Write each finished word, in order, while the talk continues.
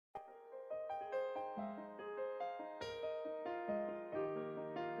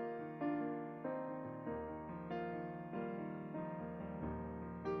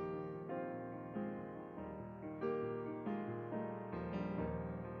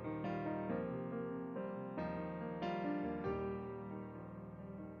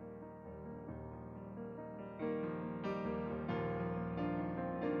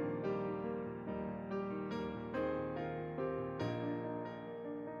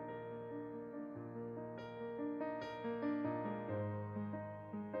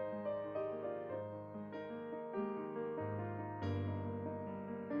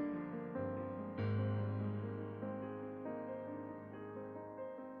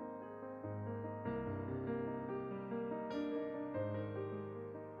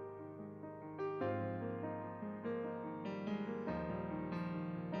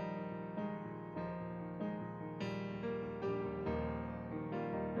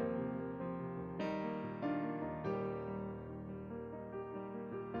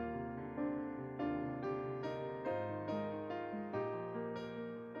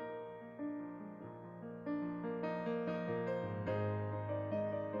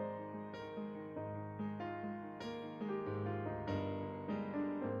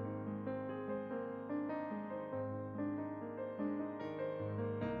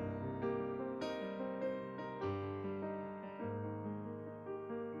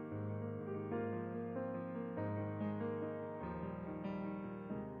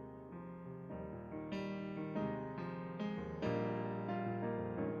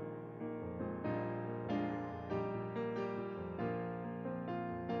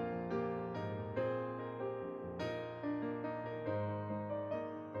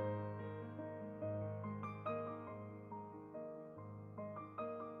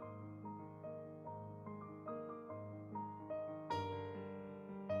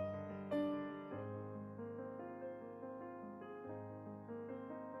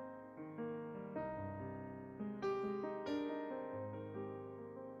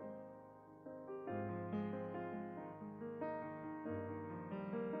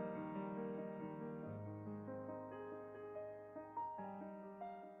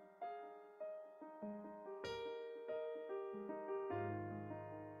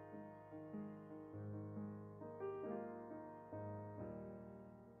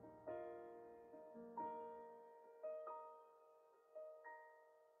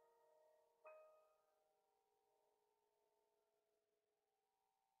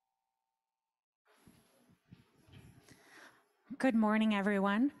Good morning,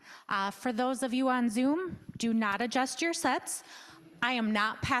 everyone. For those of you on Zoom, do not adjust your sets. I am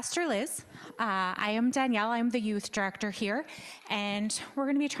not Pastor Liz. I am Danielle. I'm the youth director here, and we're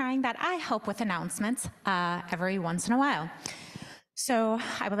going to be trying that I help with announcements every once in a while. So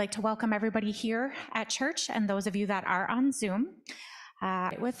I would like to welcome everybody here at church and those of you that are on Zoom.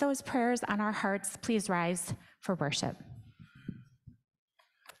 With those prayers on our hearts, please rise for worship.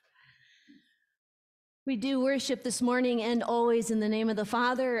 We do worship this morning and always in the name of the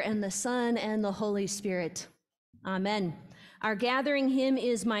Father and the Son and the Holy Spirit. Amen. Our gathering hymn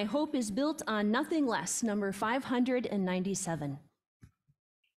is My Hope is Built on Nothing Less, number 597.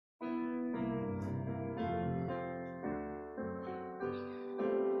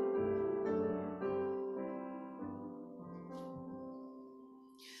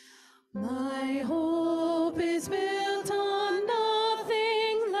 My hope is built on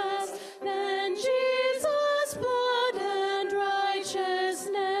nothing less than Jesus' blood and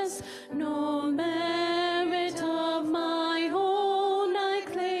righteousness. No merit of my own I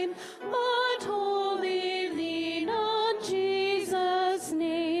claim, but wholly lean on Jesus'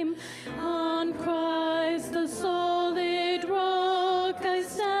 name. On Christ the solid rock I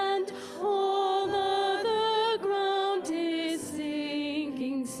stand, all other ground is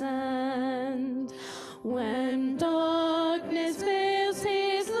sinking sand. When darkness veils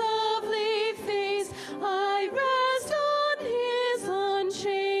his lovely face, I rest on his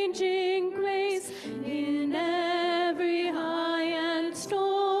unchanging grace. In every high and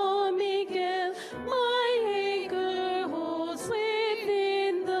stormy gale, my anchor holds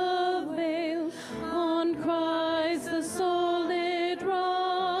within the veil. On Christ the solid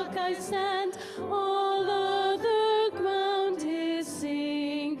rock I stand, all other ground is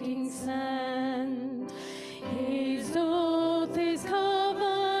sinking sand. His oath, his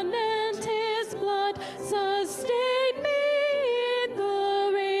covenant, his blood sustained me in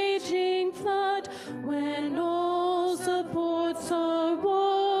the raging flood. When all supports are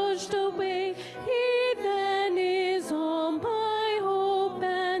washed away, he then is all my hope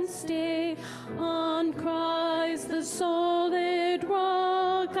and stay. On Christ the solid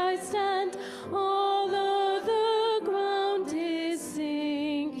rock I stand, all other ground is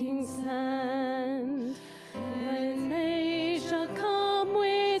sinking sand. When they shall come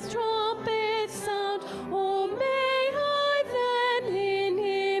with trumpet sound, oh may I then in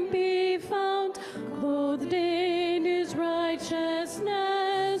him be found, clothed in his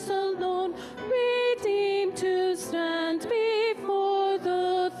righteousness alone, redeemed to stand before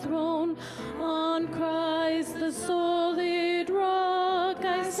the throne. On Christ the solid rock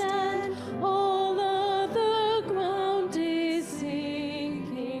I stand, all other ground is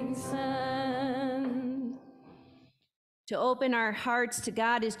sinking sand. To open our hearts to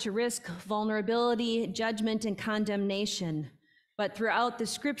God is to risk vulnerability, judgment, and condemnation. But throughout the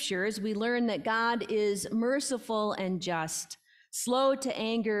scriptures, we learn that God is merciful and just, slow to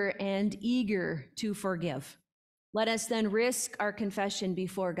anger and eager to forgive. Let us then risk our confession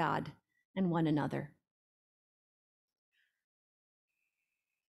before God and one another.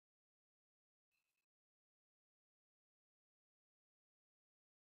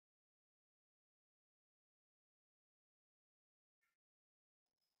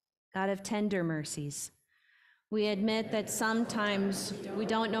 God of tender mercies, we admit that sometimes we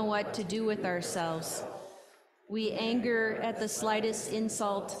don't know what to do with ourselves. We anger at the slightest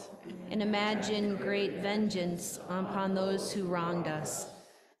insult and imagine great vengeance upon those who wronged us.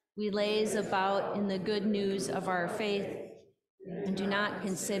 We laze about in the good news of our faith and do not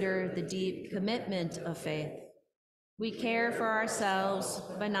consider the deep commitment of faith. We care for ourselves,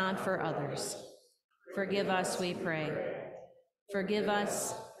 but not for others. Forgive us, we pray. Forgive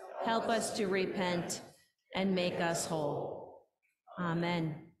us, help us to repent, and make us whole.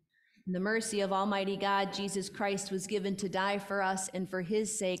 Amen. In the mercy of Almighty God, Jesus Christ was given to die for us, and for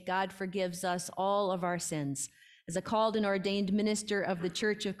his sake, God forgives us all of our sins. As a called and ordained minister of the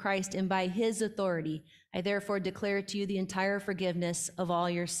Church of Christ, and by his authority, I therefore declare to you the entire forgiveness of all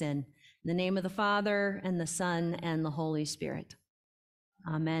your sin. In the name of the Father, and the Son, and the Holy Spirit.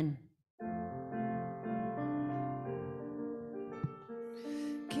 Amen.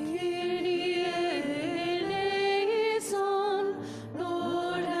 Kyrie eleison,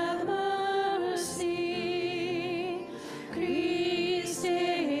 Lord have mercy. Christe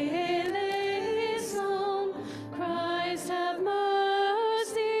eleison, Christ have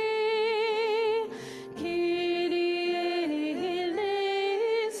mercy. Kyrie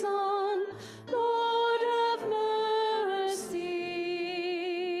eleison, Lord have mercy.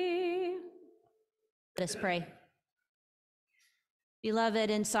 Let us pray. Beloved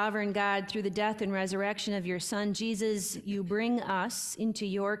and sovereign God, through the death and resurrection of your Son, Jesus, you bring us into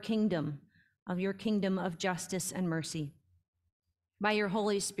your kingdom of justice and mercy. By your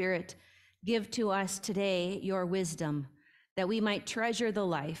Holy Spirit, give to us today your wisdom, that we might treasure the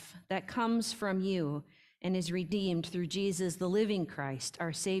life that comes from you and is redeemed through Jesus, the living Christ,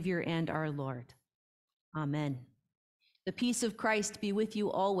 our Savior and our Lord. Amen. The peace of Christ be with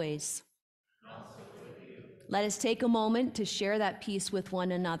you always. Let us take a moment to share that peace with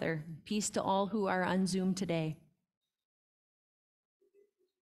one another. Peace to all who are on Zoom today.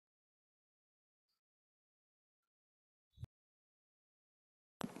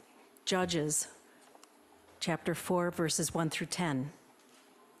 Judges, chapter 4, verses 1 through 10.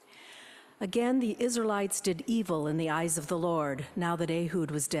 Again, the Israelites did evil in the eyes of the Lord, now that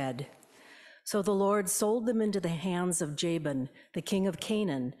Ehud was dead. So the Lord sold them into the hands of Jabin, the king of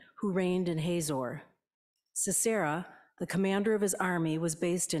Canaan, who reigned in Hazor. Sisera, the commander of his army, was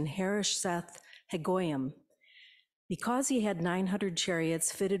based in Harosheth Hagoyim. Because he had 900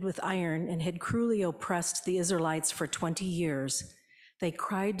 chariots fitted with iron and had cruelly oppressed the Israelites for 20 years, they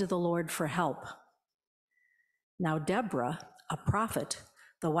cried to the Lord for help. Now Deborah, a prophet,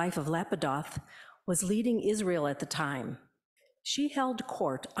 the wife of Lapidoth, was leading Israel at the time. She held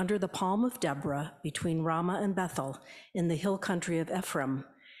court under the palm of Deborah between Ramah and Bethel in the hill country of Ephraim,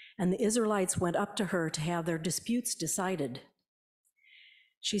 and the Israelites went up to her to have their disputes decided.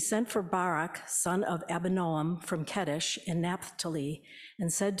 She sent for Barak, son of Abinoam from Kedesh in Naphtali,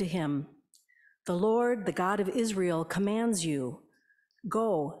 and said to him, "The Lord, the God of Israel, commands you,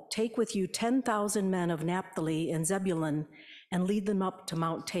 go, take with you 10,000 men of Naphtali and Zebulun, and lead them up to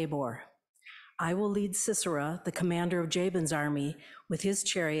Mount Tabor. I will lead Sisera, the commander of Jabin's army, with his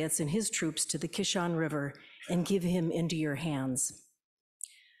chariots and his troops to the Kishon River, and give him into your hands."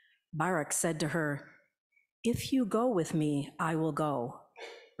 Barak said to her, "If you go with me, I will go.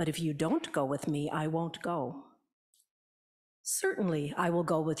 But if you don't go with me, I won't go." "Certainly I will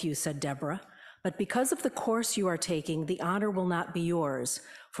go with you," said Deborah. "But because of the course you are taking, the honor will not be yours,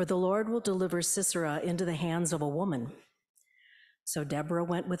 for the Lord will deliver Sisera into the hands of a woman." So Deborah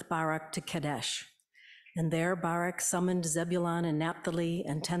went with Barak to Kadesh. And there Barak summoned Zebulun and Naphtali,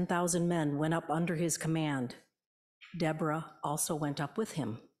 and 10,000 men went up under his command. Deborah also went up with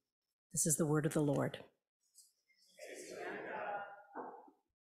him. This is the word of the Lord.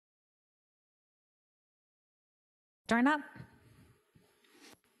 Join up.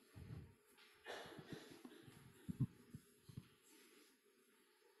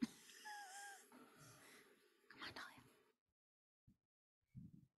 Come on, Talia.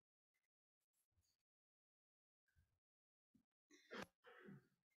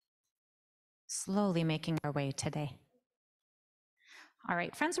 Slowly making our way today. All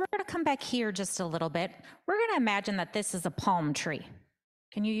right, friends, we're going to come back here just a little bit. We're going to imagine that this is a palm tree.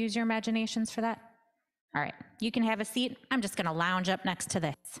 Can you use your imaginations for that? All right, you can have a seat. I'm just going to lounge up next to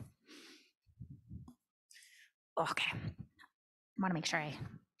this. Okay, I want to make sure I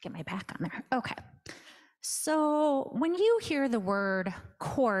get my back on there. Okay, so when you hear the word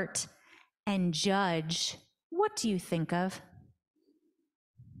court and judge, what do you think of?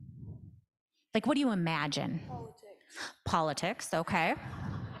 Like, what do you imagine? Politics, okay.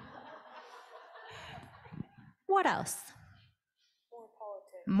 What else?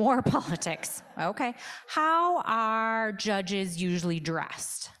 More politics, okay. How are judges usually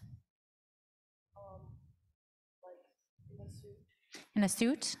dressed? In a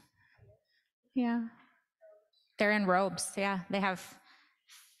suit? Yeah. They're in robes, yeah. They have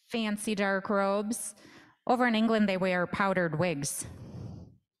fancy dark robes. Over in England, they wear powdered wigs.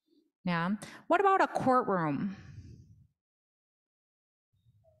 Yeah. What about a courtroom?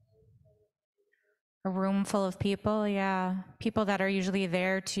 A room full of people, yeah. People that are usually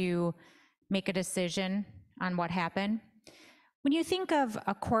there to make a decision on what happened. When you think of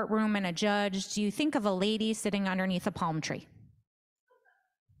a courtroom and a judge, do you think of a lady sitting underneath a palm tree?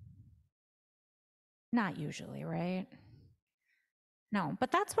 Not usually, right? No, but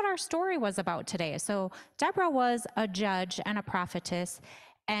that's what our story was about today. So Deborah was a judge and a prophetess,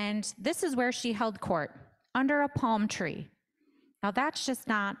 and this is where she held court, under a palm tree. Now that's just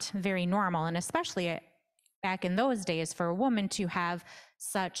not very normal, and especially back in those days for a woman to have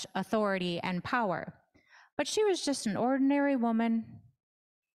such authority and power. But she was just an ordinary woman,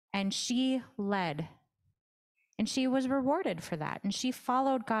 and she led. And she was rewarded for that. And she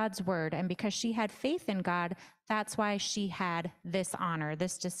followed God's word. And because she had faith in God, that's why she had this honor,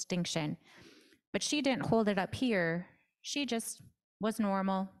 this distinction. But she didn't hold it up here. She just was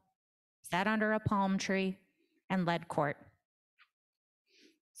normal, sat under a palm tree, and led court.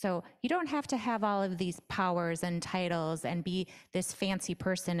 So you don't have to have all of these powers and titles and be this fancy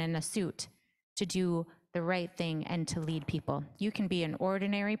person in a suit to do the right thing and to lead people. You can be an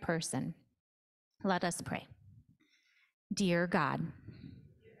ordinary person. Let us pray. Dear God,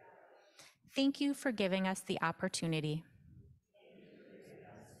 thank you for giving us the opportunity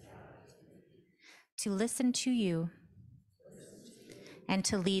to listen to you and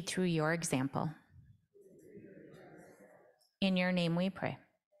to lead through your example. In your name we pray.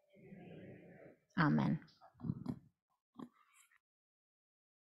 Amen.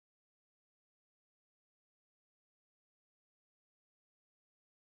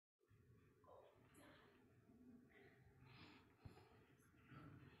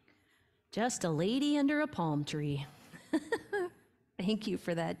 Just a lady under a palm tree. Thank you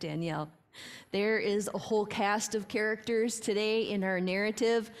for that, Danielle. There is a whole cast of characters today in our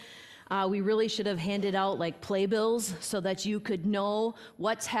narrative. We really should have handed out like playbills so that you could know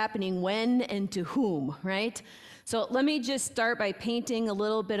what's happening when and to whom, right? So let me just start by painting a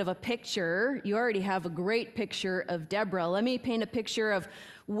little bit of a picture. You already have a great picture of Deborah. Let me paint a picture of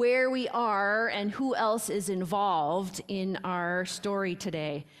where we are and who else is involved in our story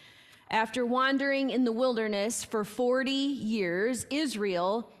today. After wandering in the wilderness for 40 years,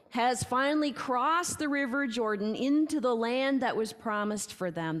 Israel has finally crossed the river Jordan into the land that was promised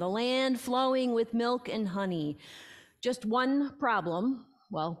for them, the land flowing with milk and honey. Just one problem,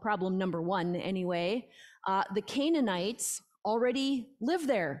 well, problem number one anyway, the Canaanites already live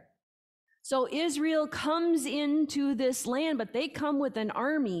there. So Israel comes into this land, but they come with an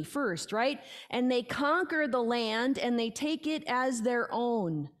army first, right? And they conquer the land and they take it as their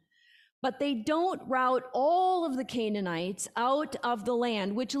own. But they don't rout all of the Canaanites out of the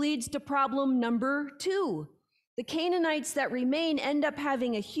land, which leads to problem number two. The Canaanites that remain end up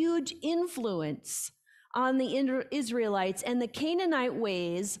having a huge influence on the Israelites, and the Canaanite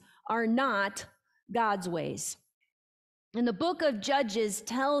ways are not God's ways. And the book of Judges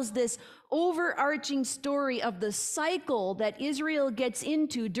tells this overarching story of the cycle that Israel gets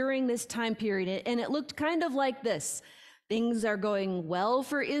into during this time period, and it looked kind of like this. Things are going well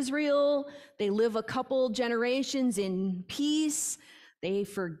for Israel. They live a couple generations in peace. They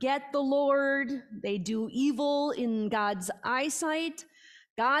forget the Lord. They do evil in God's eyesight.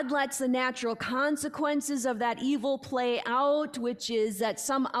 God lets the natural consequences of that evil play out, which is that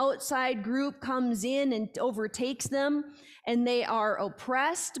some outside group comes in and overtakes them, and they are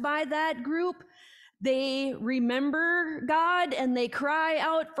oppressed by that group. They remember God and they cry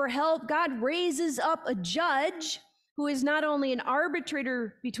out for help. God raises up a judge who is not only an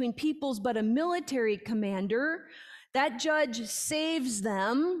arbitrator between peoples, but a military commander. That judge saves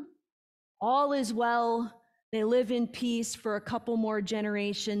them. All is well. They live in peace for a couple more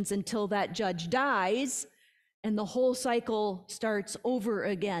generations until that judge dies, and the whole cycle starts over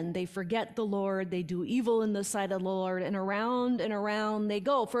again. They forget the Lord, they do evil in the sight of the Lord, and around they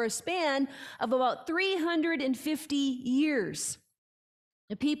go for a span of about 350 years.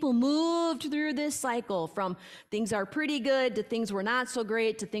 The people moved through this cycle from things are pretty good to things were not so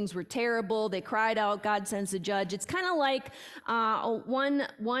great to things were terrible. They cried out, God sends a judge. It's kind of like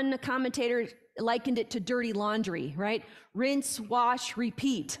one commentator likened it to dirty laundry, right? Rinse, wash,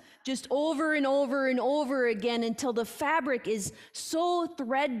 repeat, just over and over and over again until the fabric is so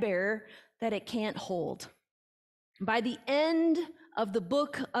threadbare that it can't hold. By the end of the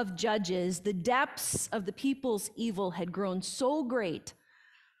book of Judges, the depths of the people's evil had grown so great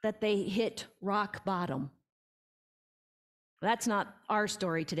that they hit rock bottom. That's not our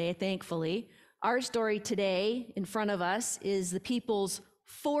story today, thankfully. Our story today in front of us is the people's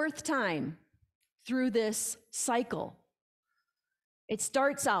fourth time through this cycle. It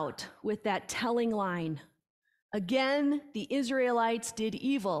starts out with that telling line. Again, the Israelites did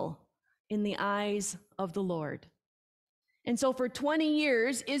evil in the eyes of the Lord. And so for 20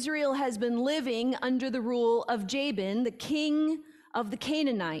 years, Israel has been living under the rule of Jabin, the king of the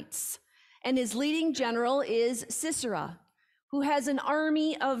Canaanites, and his leading general is Sisera, who has an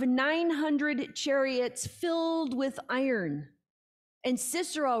army of 900 chariots filled with iron. And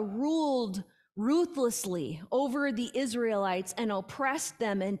Sisera ruled ruthlessly over the Israelites and oppressed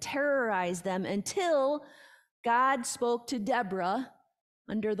them and terrorized them until God spoke to Deborah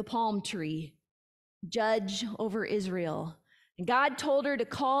under the palm tree, judge over Israel. And God told her to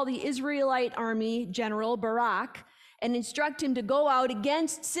call the Israelite army general Barak and instruct him to go out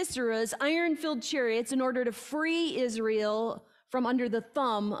against Sisera's iron-filled chariots in order to free Israel from under the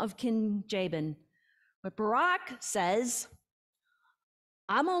thumb of King Jabin. But Barak says,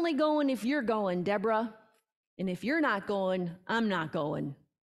 I'm only going if you're going, Deborah. And if you're not going, I'm not going.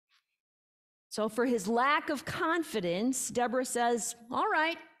 So for his lack of confidence, Deborah says, all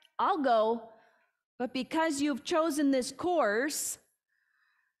right, I'll go. But because you've chosen this course,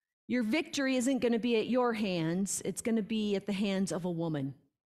 your victory isn't going to be at your hands. It's going to be at the hands of a woman.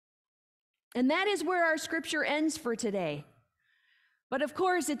 And that is where our scripture ends for today. But of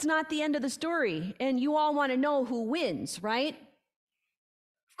course, it's not the end of the story. And you all want to know who wins, right?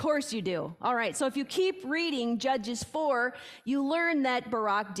 Of course you do. All right, so if you keep reading Judges 4, you learn that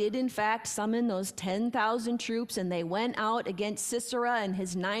Barak did in fact summon those 10,000 troops, and they went out against Sisera and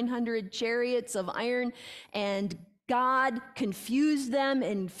his 900 chariots of iron, and God confused them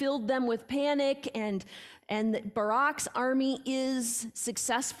and filled them with panic, and Barak's army is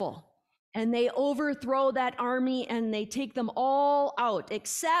successful. And they overthrow that army and they take them all out,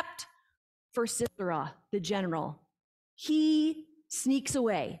 except for Sisera, the general. He sneaks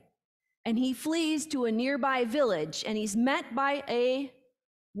away and he flees to a nearby village, and he's met by a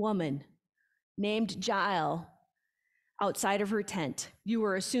woman named Jael outside of her tent. You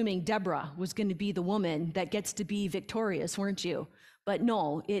were assuming Deborah was going to be the woman that gets to be victorious, weren't you? But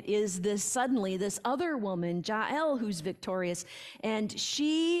no, it is this other woman, Jael, who's victorious, and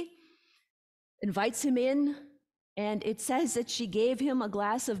she invites him in, and it says that she gave him a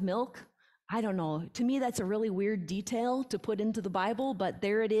glass of milk. I don't know. To me, that's a really weird detail to put into the Bible, but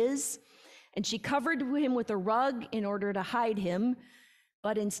there it is. And she covered him with a rug in order to hide him,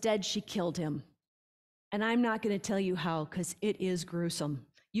 but instead she killed him. And I'm not going to tell you how, because it is gruesome.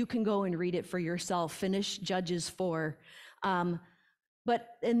 You can go and read it for yourself. Finish Judges 4. But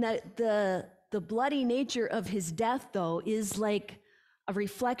in the bloody nature of his death, though, is like a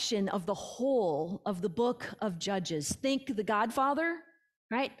reflection of the whole of the book of Judges. Think The Godfather,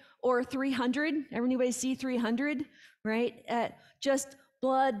 right? Or 300. Everybody see 300, right? Just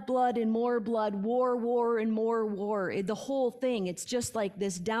blood, blood, and more blood, war, war, and more war. The whole thing, it's just like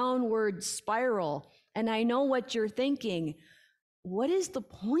this downward spiral. And I know what you're thinking. What is the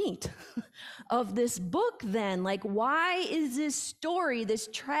point of this book then? Like, why is this story, this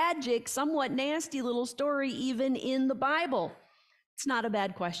tragic, somewhat nasty little story, even in the Bible? It's not a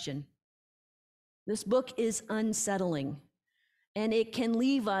bad question. This book is unsettling, and it can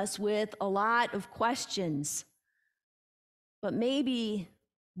leave us with a lot of questions. But maybe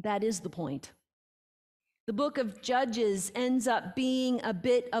that is the point. The book of Judges ends up being a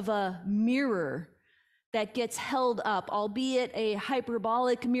bit of a mirror that gets held up, albeit a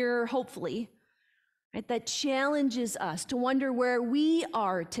hyperbolic mirror, hopefully, right, that challenges us to wonder where we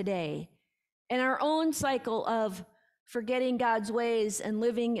are today in our own cycle of forgetting God's ways and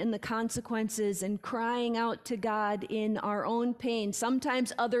living in the consequences and crying out to God in our own pain,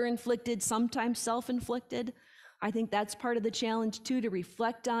 sometimes other-inflicted, sometimes self-inflicted. I think that's part of the challenge too, to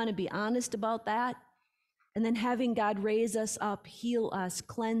reflect on and be honest about that. And then having God raise us up, heal us,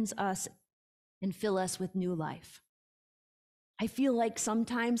 cleanse us, and fill us with new life. I feel like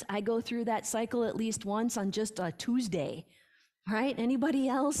sometimes I go through that cycle at least once on just a Tuesday, right? Anybody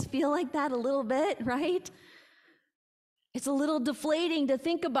else feel like that a little bit, right? It's a little deflating to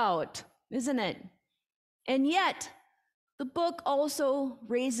think about, isn't it? And yet, the book also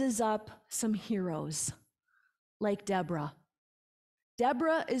raises up some heroes, like Deborah.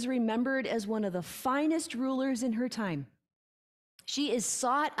 Deborah is remembered as one of the finest rulers in her time. She is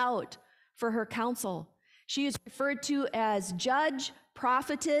sought out for her counsel. She is referred to as judge,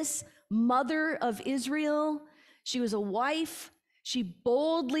 prophetess, mother of Israel. She was a wife. She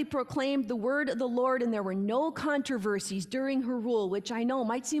boldly proclaimed the word of the Lord, and there were no controversies during her rule, which I know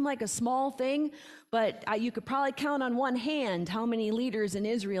might seem like a small thing, but you could probably count on one hand how many leaders in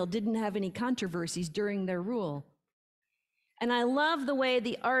Israel didn't have any controversies during their rule. And I love the way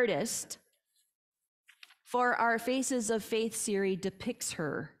the artist for our Faces of Faith series depicts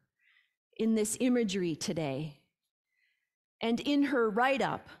her in this imagery today. And in her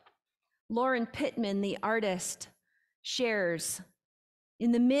write-up, Lauren Pittman, the artist, shares,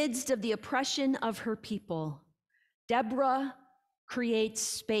 in the midst of the oppression of her people, Deborah creates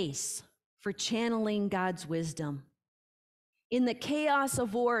space for channeling God's wisdom. In the chaos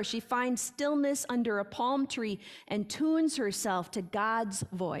of war, she finds stillness under a palm tree and tunes herself to God's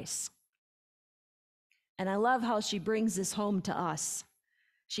voice. And I love how she brings this home to us.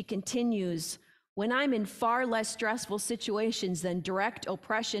 She continues, when I'm in far less stressful situations than direct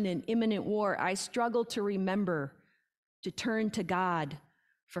oppression and imminent war, I struggle to remember to turn to God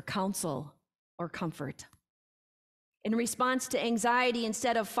for counsel or comfort. In response to anxiety,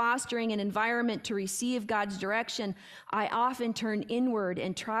 instead of fostering an environment to receive God's direction, I often turn inward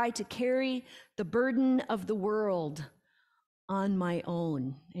and try to carry the burden of the world on my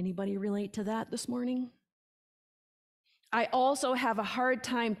own. Anybody relate to that this morning? I also have a hard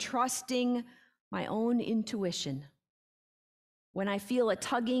time trusting my own intuition. When I feel a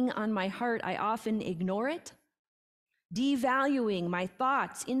tugging on my heart, I often ignore it, devaluing my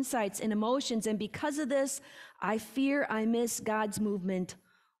thoughts, insights, and emotions. And because of this, I fear I miss God's movement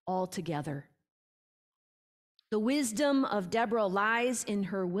altogether. The wisdom of Deborah lies in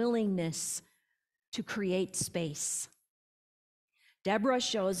her willingness to create space. Deborah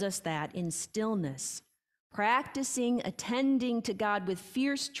shows us that in stillness, practicing attending to God with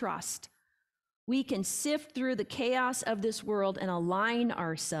fierce trust, we can sift through the chaos of this world and align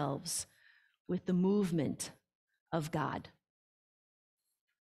ourselves with the movement of God.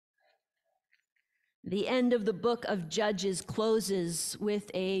 The end of the book of Judges closes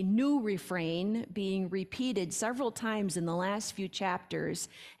with a new refrain being repeated several times in the last few chapters,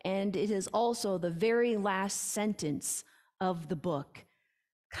 and it is also the very last sentence of the book.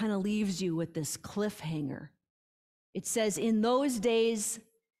 Kind of leaves you with this cliffhanger. It says, "In those days,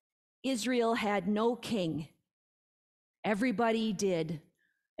 Israel had no king. Everybody did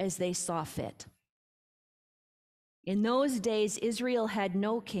as they saw fit." In those days, Israel had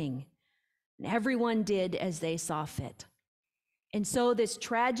no king, and everyone did as they saw fit. And so this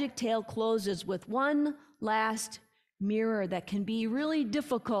tragic tale closes with one last mirror that can be really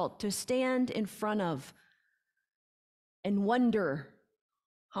difficult to stand in front of and wonder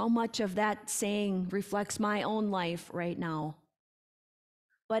how much of that saying reflects my own life right now.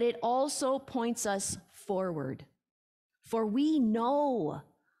 But it also points us forward. For we know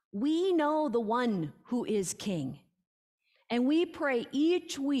the one who is king. And we pray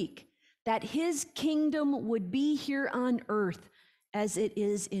each week that his kingdom would be here on earth as it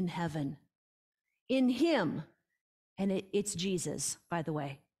is in heaven. In him, and it's Jesus, by the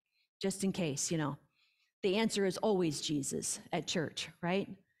way, just in case, the answer is always Jesus at church, right?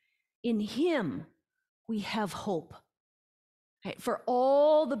 In him, we have hope, right? For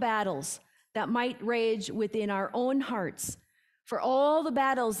all the battles that might rage within our own hearts, for all the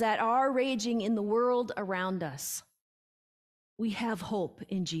battles that are raging in the world around us, we have hope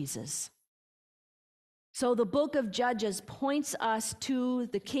in Jesus. So the book of Judges points us to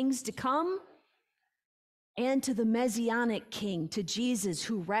the kings to come and to the Messianic King, to Jesus,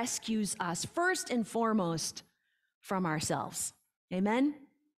 who rescues us first and foremost from ourselves. Amen?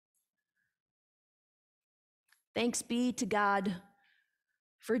 Thanks be to God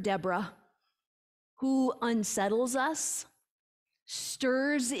for Deborah, who unsettles us,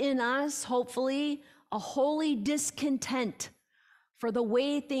 stirs in us, hopefully, a holy discontent for the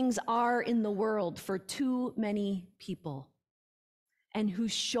way things are in the world for too many people, and who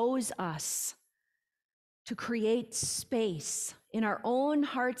shows us to create space in our own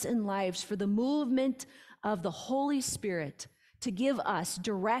hearts and lives for the movement of the Holy Spirit to give us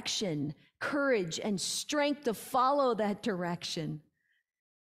direction, courage, and strength to follow that direction,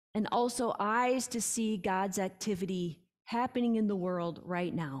 and also eyes to see God's activity happening in the world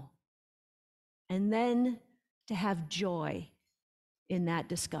right now, and then to have joy in that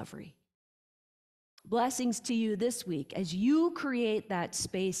discovery. Blessings to you this week as you create that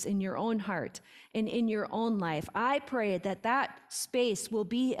space in your own heart and in your own life. I pray that that space will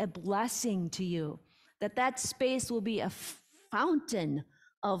be a blessing to you, that that space will be a fountain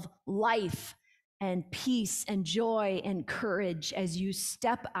of life and peace and joy and courage as you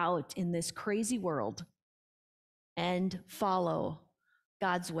step out in this crazy world and follow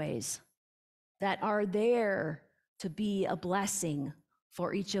God's ways that are there to be a blessing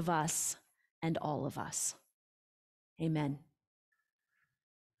for each of us and all of us. Amen.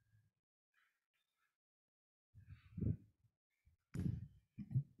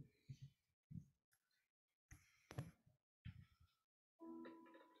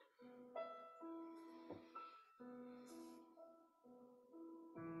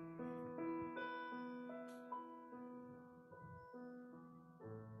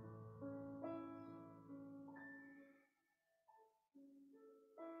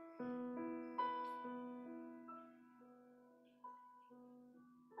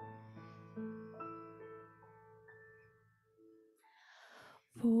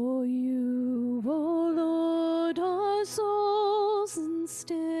 For you, O Lord, our souls in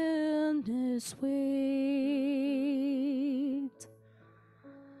stillness wait.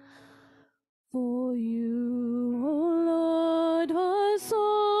 For you, O Lord, our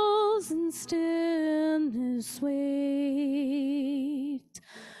souls in stillness wait.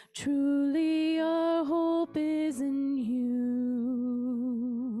 Truly our hope is in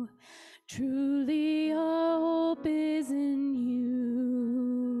you. Truly our hope is in you.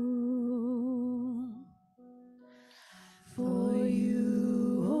 For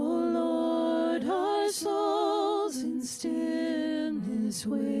you, O Lord, our souls in stillness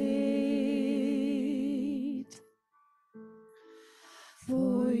wait.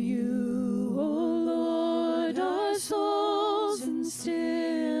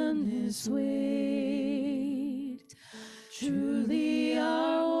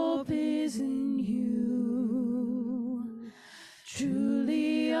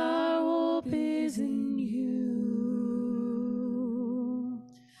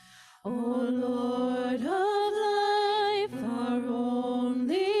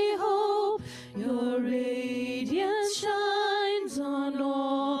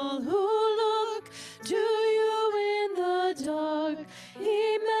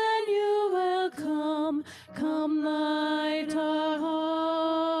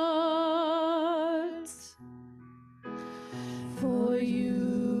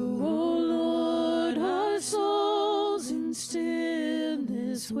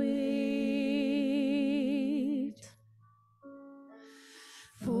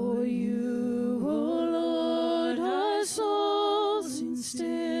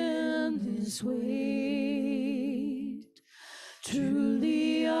 this weight.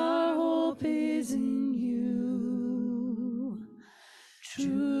 Truly our hope is in you.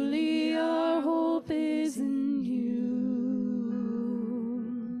 Truly our hope is in you.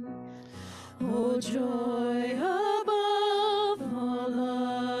 Oh, joy above all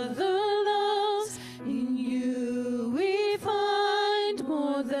other loves, in you we find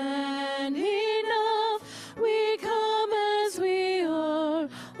more than enough. We come as we are,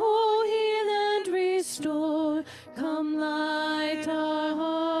 oh, heal and restore. Come light our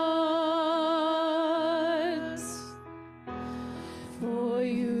hearts. For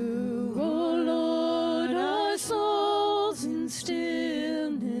you, O Lord, our souls in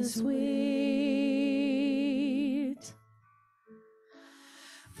stillness wait.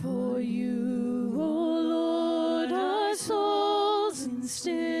 For you, O Lord, our souls in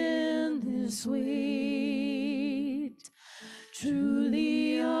stillness wait.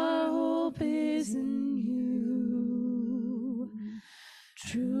 Truly our hope is in you.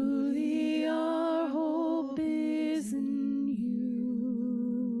 Truly our hope is in you.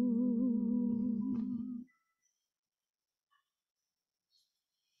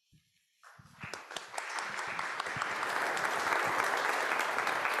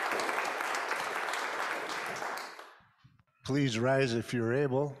 Please rise if you're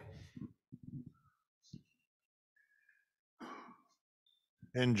able.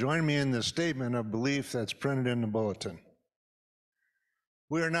 And join me in the statement of belief that's printed in the bulletin.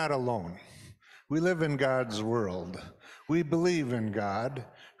 We are not alone. We live in God's world. We believe in God,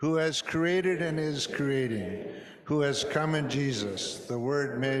 who has created and is creating, who has come in Jesus, the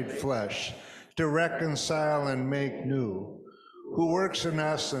Word made flesh, to reconcile and make new, who works in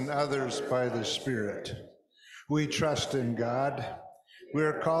us and others by the Spirit. We trust in God. We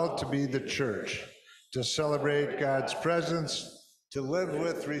are called to be the church, to celebrate God's presence, to live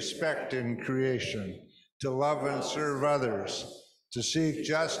with respect in creation, to love and serve others, to seek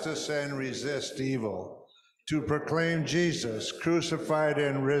justice and resist evil, to proclaim Jesus crucified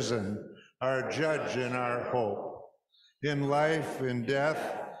and risen, our judge and our hope. In life, in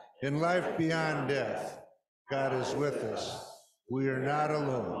death, in life beyond death, God is with us. We are not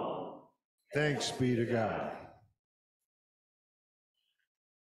alone. Thanks be to God.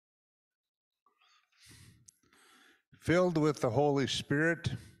 Filled with the Holy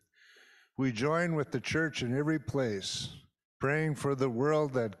Spirit, we join with the church in every place, praying for the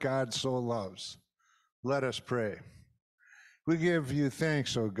world that God so loves. Let us pray. We give you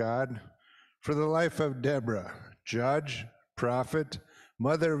thanks, O God, for the life of Deborah, judge, prophet,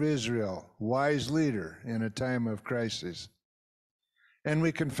 mother of Israel, wise leader in a time of crisis. And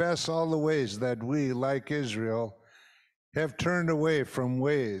we confess all the ways that we, like Israel, have turned away from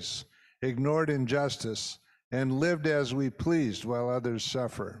ways, ignored injustice, and lived as we pleased while others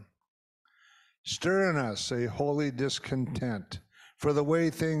suffer. Stir in us a holy discontent for the way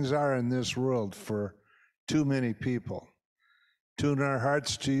things are in this world for too many people. Tune our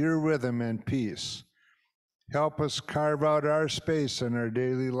hearts to your rhythm and peace. Help us carve out our space in our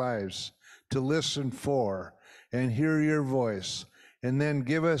daily lives to listen for and hear your voice, and then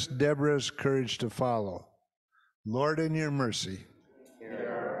give us Deborah's courage to follow. Lord, in your mercy, hear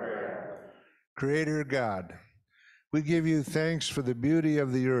our prayer. Creator God, we give you thanks for the beauty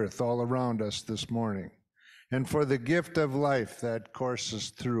of the earth all around us this morning, and for the gift of life that courses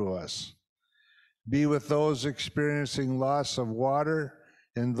through us. Be with those experiencing loss of water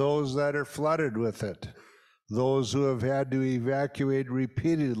and those that are flooded with it, those who have had to evacuate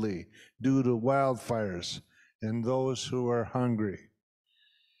repeatedly due to wildfires, and those who are hungry.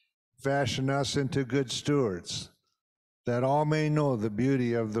 Fashion us into good stewards, that all may know the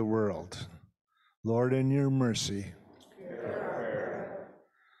beauty of the world. Lord, in your mercy,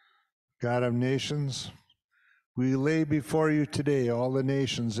 God of nations, we lay before you today all the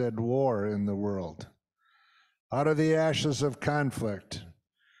nations at war in the world. Out of the ashes of conflict,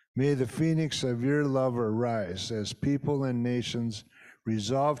 may the phoenix of your love arise as people and nations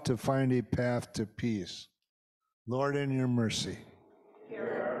resolve to find a path to peace. Lord, in your mercy, hear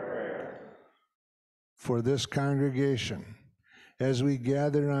our prayer. For this congregation, as we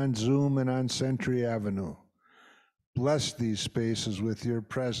gather on Zoom and on Century Avenue, bless these spaces with your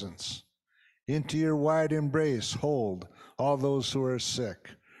presence. Into your wide embrace hold all those who are sick,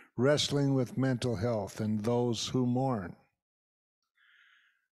 wrestling with mental health, and those who mourn.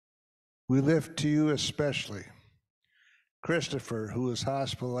 We lift to you especially Christopher, who is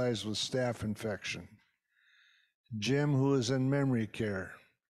hospitalized with staph infection, Jim, who is in memory care,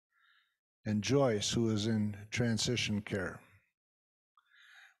 and Joyce, who is in transition care.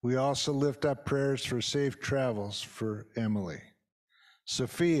 We also lift up prayers for safe travels for Emily,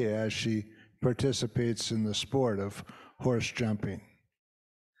 Sophia, as she participates in the sport of horse jumping.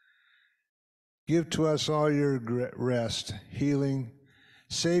 Give to us all your rest, healing,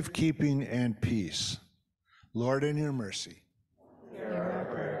 safekeeping, and peace. Lord, in your mercy.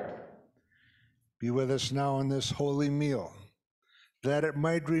 Be with us now in this holy meal, that it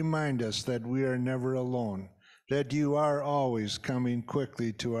might remind us that we are never alone, that you are always coming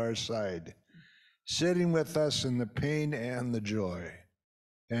quickly to our side, sitting with us in the pain and the joy,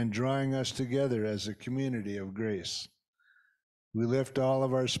 and drawing us together as a community of grace. We lift all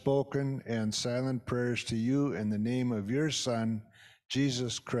of our spoken and silent prayers to you in the name of your Son,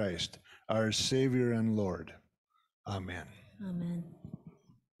 Jesus Christ, our Savior and Lord. Amen. Amen.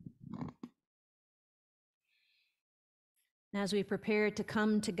 As we prepare to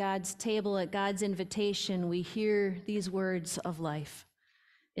come to God's table at God's invitation, we hear these words of life.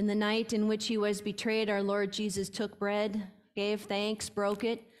 In the night in which he was betrayed, our Lord Jesus took bread, gave thanks, broke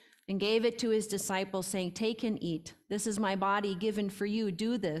it, and gave it to his disciples, saying, "Take and eat. This is my body given for you.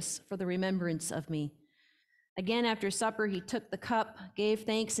 Do this for the remembrance of me." Again, after supper, he took the cup, gave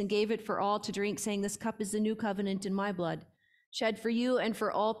thanks, and gave it for all to drink, saying, "This cup is the new covenant in my blood, shed for you and for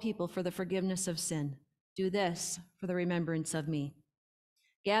all people for the forgiveness of sin. Do this for the remembrance of me."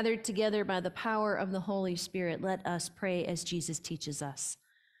 Gathered together by the power of the Holy Spirit, let us pray as Jesus teaches us.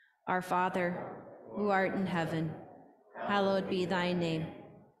 Our Father, who art in heaven, hallowed be thy name.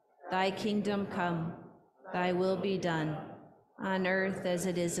 Thy kingdom come, thy will be done, on earth as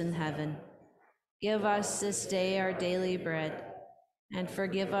it is in heaven. Give us this day our daily bread, and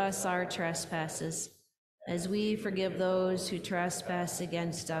forgive us our trespasses, as we forgive those who trespass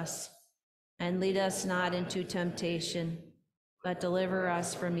against us. And lead us not into temptation, but deliver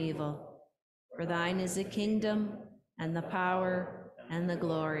us from evil. For thine is the kingdom, and the power, and the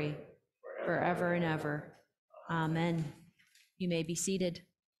glory, forever and ever. Amen. You may be seated.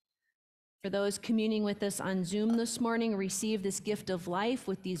 For those communing with us on Zoom this morning, receive this gift of life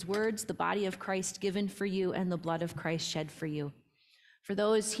with these words: the body of Christ given for you and the blood of Christ shed for you. For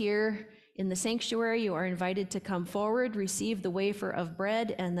those here in the sanctuary, you are invited to come forward, receive the wafer of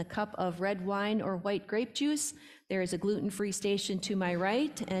bread and the cup of red wine or white grape juice. There is a gluten-free station to my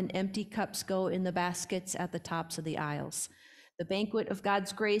right, and empty cups go in the baskets at the tops of the aisles. The banquet of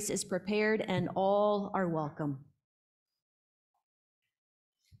God's grace is prepared, and all are welcome.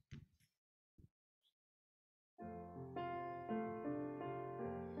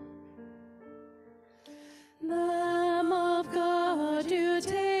 Lamb of God, you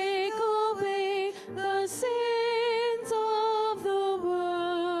take away the sins of the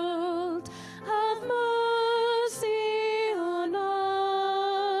world. Have mercy on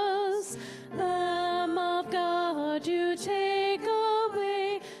us. Lamb of God, you take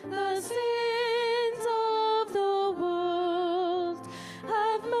away the sins of the world.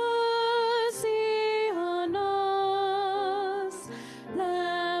 Have mercy on us.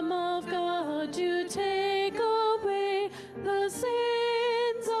 Lamb of God, you take away the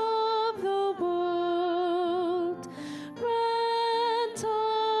sins of the world. Grant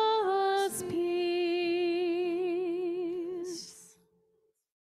us peace.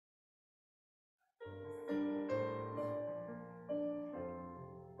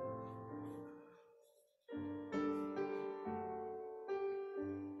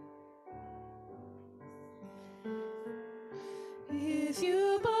 If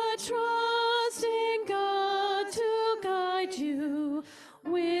you but trust in God to guide you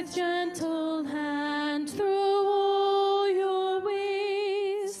with gentle hand through all your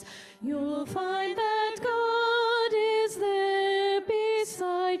ways, you'll find that God is there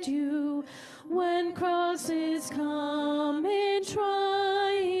beside you when crosses come in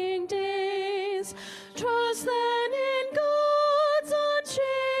trying days. Trust then in God's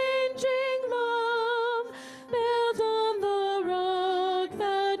unchanging love, built on the rock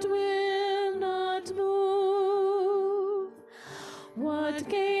that will not move. What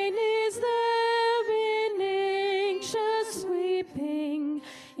gain is there in anxious weeping,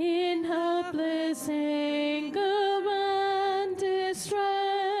 in helpless anger and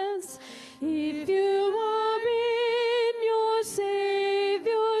distress? If you are in your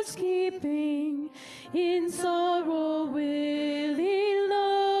Savior's keeping, in sorrow will he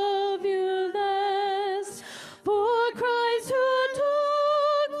love you less. For Christ who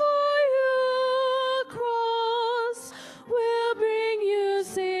took for you a cross will bring you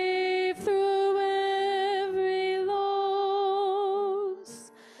safe through every loss.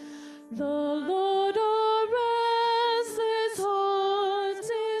 The Lord our restless hearts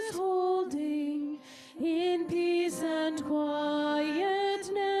is holding, in peace and quietness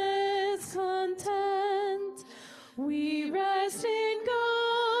content.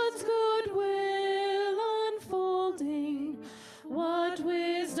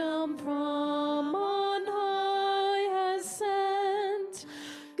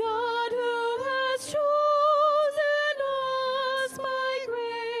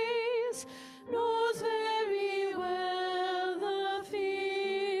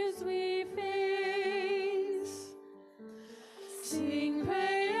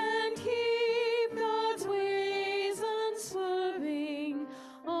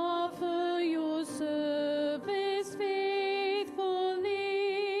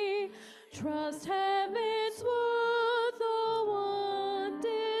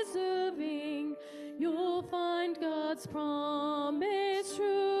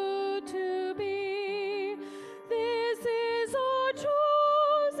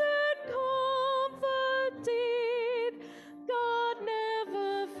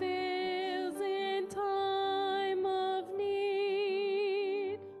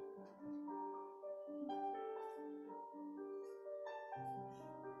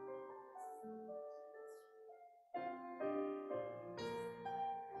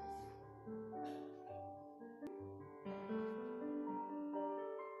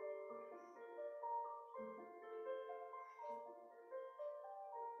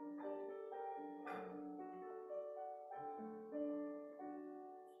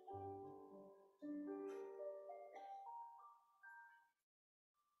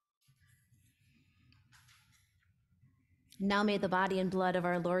 Now may the body and blood of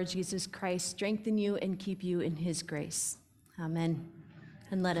our Lord Jesus Christ strengthen you and keep you in his grace. Amen.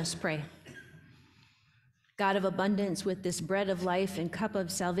 And let us pray. God of abundance, with this bread of life and cup of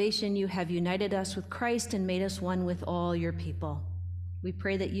salvation, you have united us with Christ and made us one with all your people. We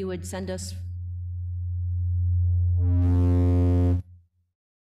pray that you would send us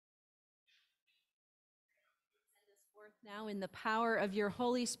forth now in the power of your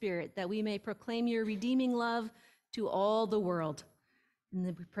Holy Spirit, that we may proclaim your redeeming love to all the world. And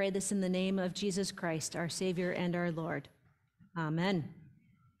we pray this in the name of Jesus Christ, our Savior and our Lord. Amen.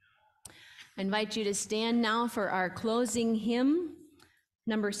 I invite you to stand now for our closing hymn,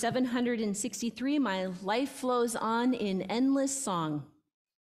 number 763, My Life Flows On in Endless Song.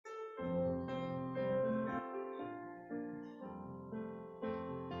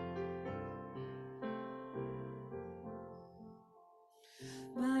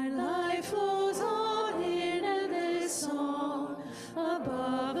 My life flows on in endless song,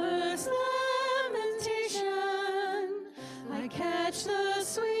 above earth's lamentation. I catch the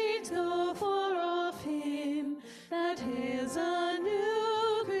sweet guffaw of him that is a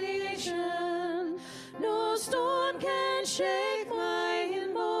new creation. No storm can shake my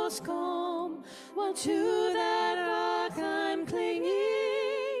inmost calm, while to that rock I'm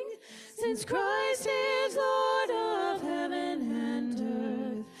clinging, since Christ is Lord of heaven and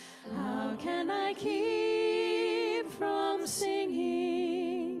earth. How can I keep from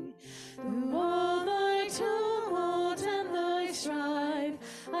singing? Through all thy tumult and thy strife,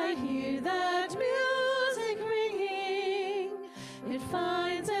 I hear that music ringing. It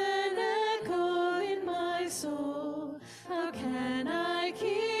finds an echo in my soul. How can I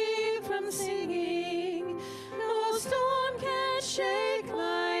keep from singing? No storm can shake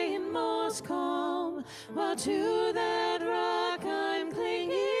my inmost calm, while to that rock I'm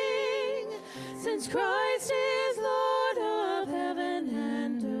clinging, since Christ is Lord of heaven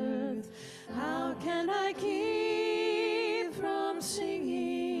and earth. How can I keep from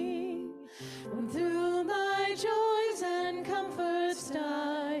singing? When through my joys and comforts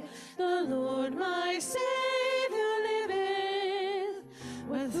die, the Lord my Savior liveth.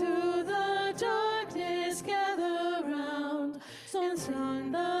 When through the darkness gather round, so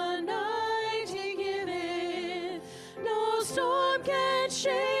strong the night he giveth. No storm can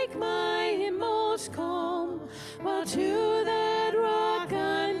shake my inmost calm, while to that rock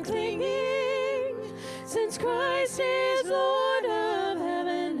I'm clinging, since Christ is Lord of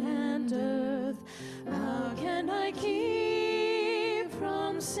heaven and earth. How can I keep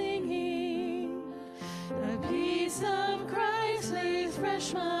from singing? The peace of Christ lays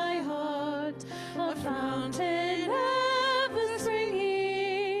fresh my heart, a fountain ever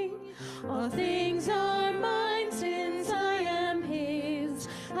springing. All things are mine since I am his.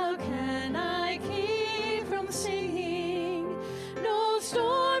 How can I keep from singing? No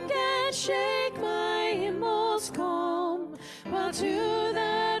storm can shake my inmost calm, while to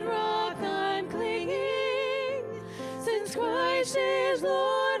that rock I'm clinging, since Christ is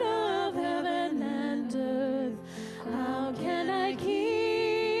Lord of heaven and earth. How can I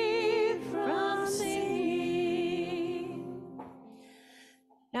keep from singing?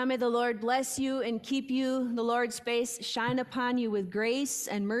 Now may the Lord bless you and keep you. The Lord's face shine upon you with grace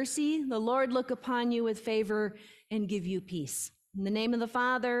and mercy. The Lord look upon you with favor and give you peace. In the name of the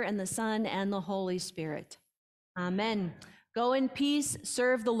Father, and the Son, and the Holy Spirit. Amen. Go in peace,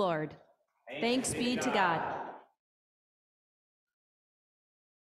 serve the Lord. Thanks be to God.